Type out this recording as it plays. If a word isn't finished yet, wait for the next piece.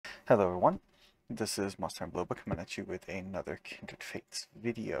Hello everyone, this is Monstertaming coming at you with another Kindred Fates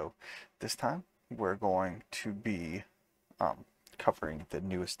video. This time we're going to be covering the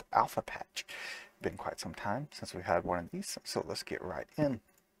newest alpha patch. Been quite some time since we had one of these, so let's get right in.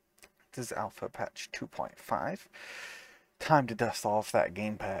 This is alpha patch 2.5. Time to dust off that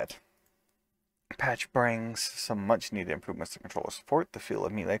gamepad. Patch brings some much needed improvements to controller support, the feel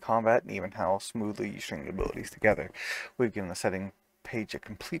of melee combat, and even how smoothly you string abilities together. We've given the setting page a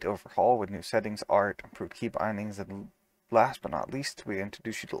complete overhaul with new settings, art, improved key bindings, and last but not least, we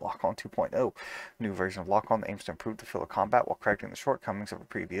introduce you to Lock-On 2.0, new version of Lock-On that aims to improve the feel of combat while correcting the shortcomings of a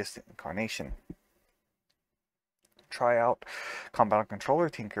previous incarnation. Try out Combat on Controller,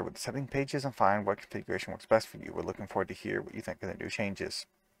 tinker with the setting pages, and find what configuration works best for you. We're looking forward to hear what you think of the new changes.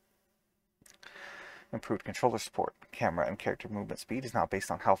 Improved controller support. Camera and character movement speed is now based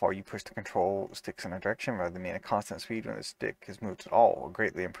on how far you push the control sticks in a direction rather than being a constant speed when the stick is moved at all. It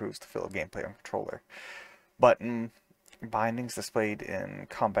greatly improves the feel of gameplay on controller. Button bindings displayed in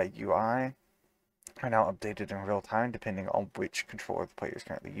Combat UI are now updated in real time depending on which controller the player is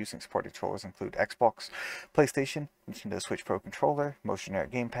currently using. Supported controllers include Xbox, PlayStation, Nintendo Switch Pro controller, motionary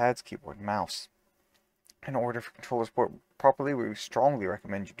gamepads, keyboard, and mouse. In order for controller support properly, we strongly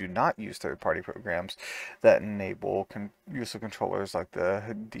recommend you do not use third-party programs that enable use of controllers like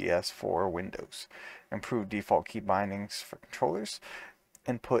the DS for Windows. Improved default key bindings for controllers.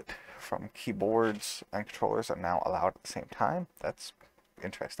 Input from keyboards and controllers are now allowed at the same time. That's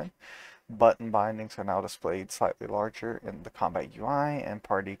interesting. Button bindings are now displayed slightly larger in the Combat UI, and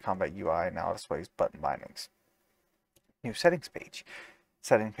Party Combat UI now displays button bindings. New settings page.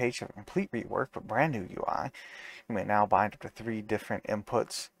 Setting page of a complete rework but brand new UI. You may now bind up to 3 different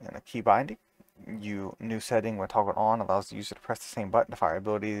inputs in a key binding. New setting when toggled on allows the user to press the same button to fire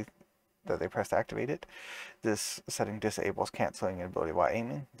ability that they press to activate it. This setting disables canceling an ability while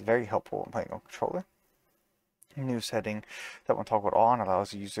aiming. It's very helpful when playing on controller. New setting that when toggled on allows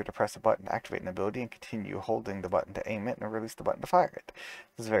the user to press a button to activate an ability and continue holding the button to aim it and release the button to fire it.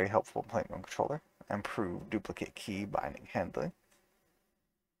 This is very helpful when playing on controller. Improved duplicate key binding handling.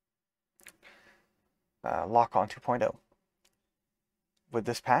 Lock-On 2.0. With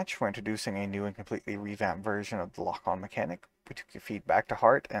this patch, we're introducing a new and completely revamped version of the Lock-On mechanic. We took your feedback to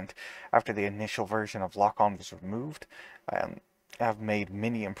heart, and after the initial version of Lock-On was removed, have made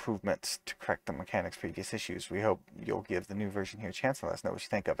many improvements to correct the mechanic's previous issues. We hope you'll give the new version here a chance and let us know what you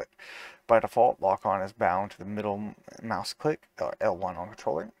think of it. By default, Lock-On is bound to the middle mouse click, L1 on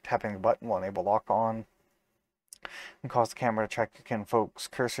controller. Tapping the button will enable Lock-On and cause the camera to track your kinfolk's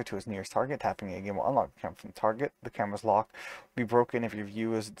cursor to its nearest target. Tapping it again will unlock the camera from the target. The camera's lock will be broken if your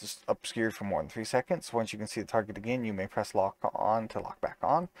view is just obscured for more than 3 seconds. Once you can see the target again, you may press lock on to lock back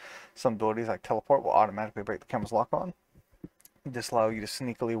on. Some abilities like teleport will automatically break the camera's lock on. This allows you to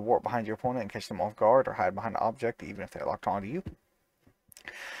sneakily warp behind your opponent and catch them off guard or hide behind an object even if they're locked onto you.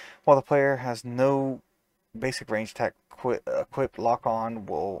 While the player has no basic range attack equipped, Lock-On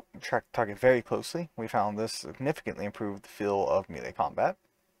will track the target very closely. We found this significantly improved the feel of melee combat.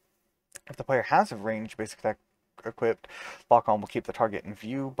 If the player has a range basic attack equipped, Lock-On will keep the target in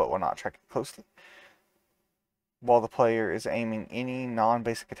view but will not track it closely. While the player is aiming any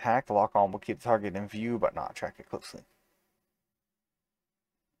non-basic attack, the Lock-On will keep the target in view but not track it closely.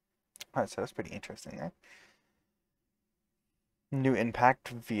 Alright, so that's pretty interesting there. New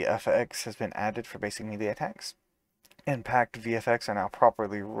Impact VFX has been added for basic melee attacks. Impact VFX are now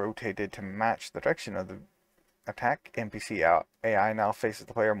properly rotated to match the direction of the attack. NPC AI now faces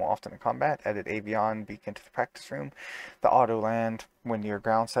the player more often in combat. Added Avion beacon to the practice room. The auto land when near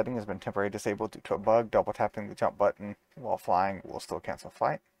ground setting has been temporarily disabled due to a bug. Double tapping the jump button while flying will still cancel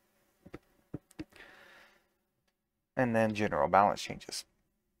flight. And then general balance changes.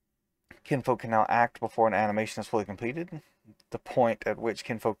 Kinfolk can now act before an animation is fully completed. The point at which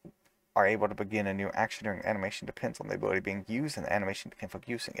kinfolk are able to begin a new action during animation depends on the ability being used and the animation of kinfolk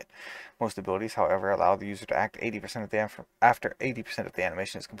using it. Most abilities, however, allow the user to act 80% of the after 80% of the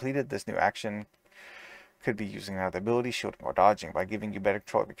animation is completed. This new action could be using another ability, shielding, or dodging. By giving you better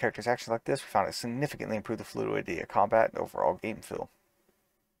control of your character's actions like this, we found it significantly improved the fluidity of combat and overall game feel.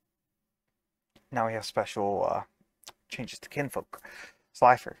 Now we have special changes to kinfolk.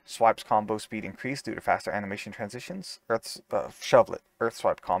 Slifer. Swipes combo speed increased due to faster animation transitions. Shovelet. Earth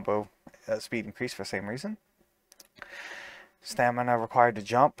swipe combo speed increased for the same reason. Stamina required to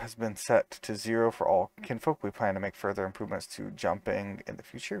jump has been set to 0 for all kinfolk. We plan to make further improvements to jumping in the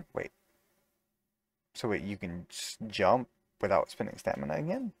future. Wait. So wait, you can jump without spending stamina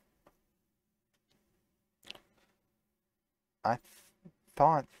again? I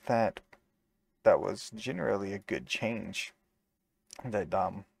thought that was generally a good change. That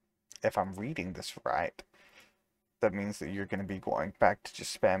if I'm reading this right, that means that you're going to be going back to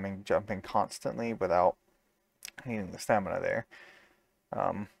just spamming jumping constantly without needing the stamina there.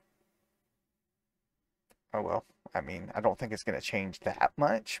 Um, oh well, I mean, I don't think it's going to change that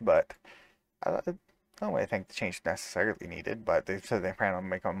much, but I don't really think the change is necessarily needed. But they said they plan on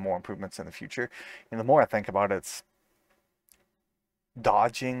making more improvements in the future. And the more I think about it, it's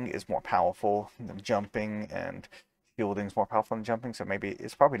dodging is more powerful than jumping, and shielding is more powerful than jumping. So maybe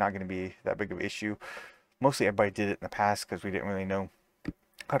it's probably not going to be that big of an issue. Mostly everybody did it in the past because we didn't really know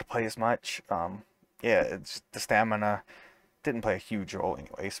how to play as much. Yeah, it's the stamina didn't play a huge role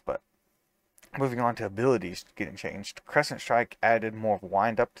anyways, but moving on to abilities getting changed. Crescent Strike added more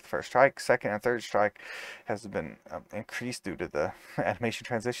wind up to the first strike. Second and third strike has been increased due to the animation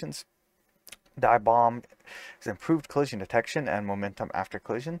transitions. Dive Bomb has improved collision detection and momentum after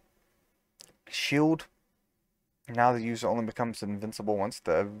collision. Shield, now the user only becomes invincible once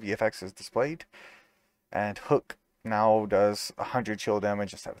the VFX is displayed. And Hook now does 100 shield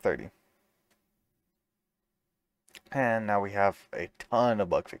damage instead of 30. And now we have a ton of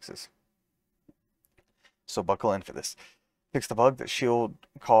bug fixes. So buckle in for this. Fix the bug that shield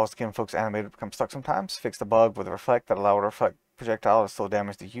caused Kinfolk's animator to become stuck sometimes. Fix the bug with a reflect that allowed a reflect projectile to still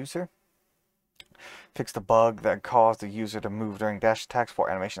damage the user. Fix the bug that caused the user to move during dash attacks before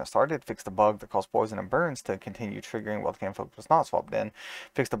animation has started. Fix the bug that caused poison and burns to continue triggering while the Kinfolk was not swapped in.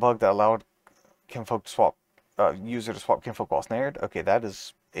 Fix the bug that allowed Kinfolk to swap user to swap Kinfolk while snared. Okay, that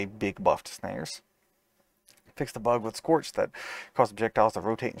is a big buff to snares. Fix the bug with Scorch that caused projectiles to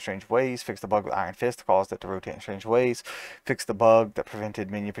rotate in strange ways. Fix the bug with Iron Fist that caused it to rotate in strange ways. Fix the bug that prevented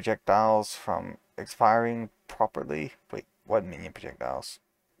minion projectiles from expiring properly. Wait, what minion projectiles?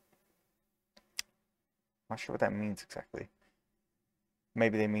 I'm not sure what that means exactly.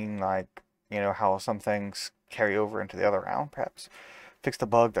 Maybe they mean like, you know, how some things carry over into the other round, perhaps. Fix the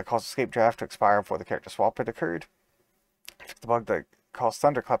bug that caused escape draft to expire before the character swap had occurred. Fix the bug that caused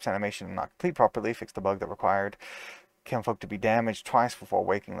Thunderclaps animation to not complete properly. Fix the bug that required Kinfolk to be damaged twice before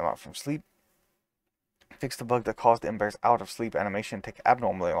waking them up from sleep. Fix the bug that caused Ember's out of sleep animation to take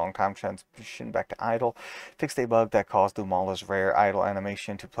abnormally long time to transition back to idle. Fix the bug that caused Lumala's rare idle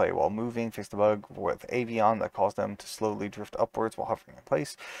animation to play while moving. Fix the bug with Avion that caused them to slowly drift upwards while hovering in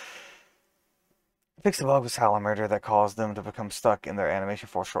place. Fix the bug with Salamander that caused them to become stuck in their animation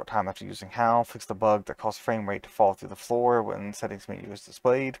for a short time after using Howl. Fix the bug that caused frame rate to fall through the floor when settings menu is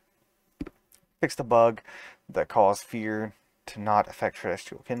displayed. Fix the bug that caused fear to not affect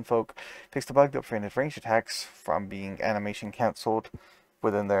terrestrial kinfolk. Fix the bug that prevented ranged attacks from being animation cancelled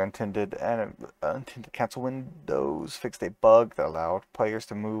within their intended cancel windows. Fixed a bug that allowed players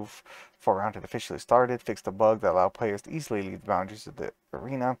to move before a round had officially started. Fixed a bug that allowed players to easily leave the boundaries of the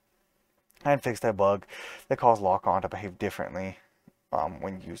arena. And fixed a bug that caused lock-on to behave differently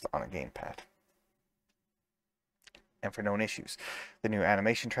when used on a gamepad. And for known issues, the new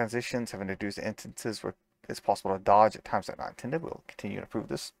animation transitions have introduced instances where it's possible to dodge at times that are not intended. We'll continue to improve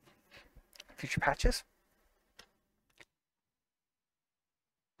this in future patches.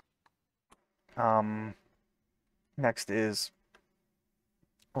 Next is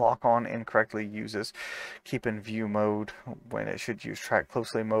lock-on incorrectly uses keep in view mode when it should use track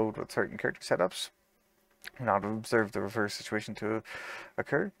closely mode with certain character setups. Now to observe the reverse situation to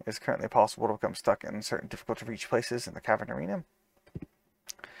occur, it's currently possible to become stuck in certain difficult to reach places in the Cavern Arena.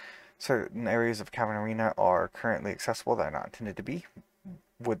 Certain areas of Cavern Arena are currently accessible that are not intended to be.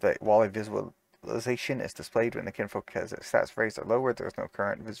 While a visualization is displayed when the kinfolk has its stats raised or lowered, there is no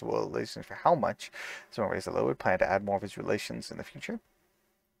current visualization for how much it's been raised or lowered. Plan to add more visualizations in the future.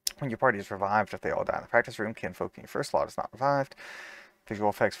 When your party is revived, if they all die in the practice room, kinfolk in your first slot is not revived. Visual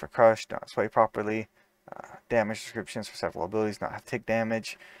effects for Crush do not display properly. Damage descriptions for several abilities do not have tick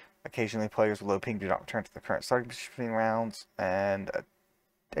damage. Occasionally, players with low ping do not return to the current starting position between rounds. And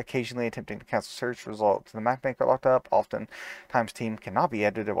occasionally, attempting to cancel search results in the map maker locked up. Oftentimes, team cannot be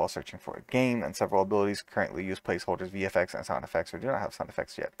edited while searching for a game. And several abilities currently use placeholders, VFX, and sound effects, or do not have sound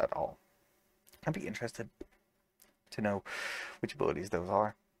effects yet at all. I'd be interested to know which abilities those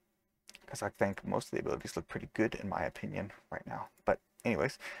are, because I think most of the abilities look pretty good in my opinion right now. But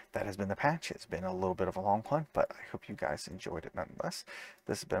anyways, that has been the patch. It's been a little bit of a long one, but I hope you guys enjoyed it nonetheless.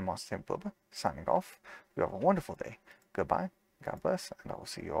 This has been Monstertaming Bisloba signing off. You have a wonderful day. Goodbye, God bless, and I will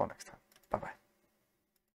see you all next time. Bye-bye.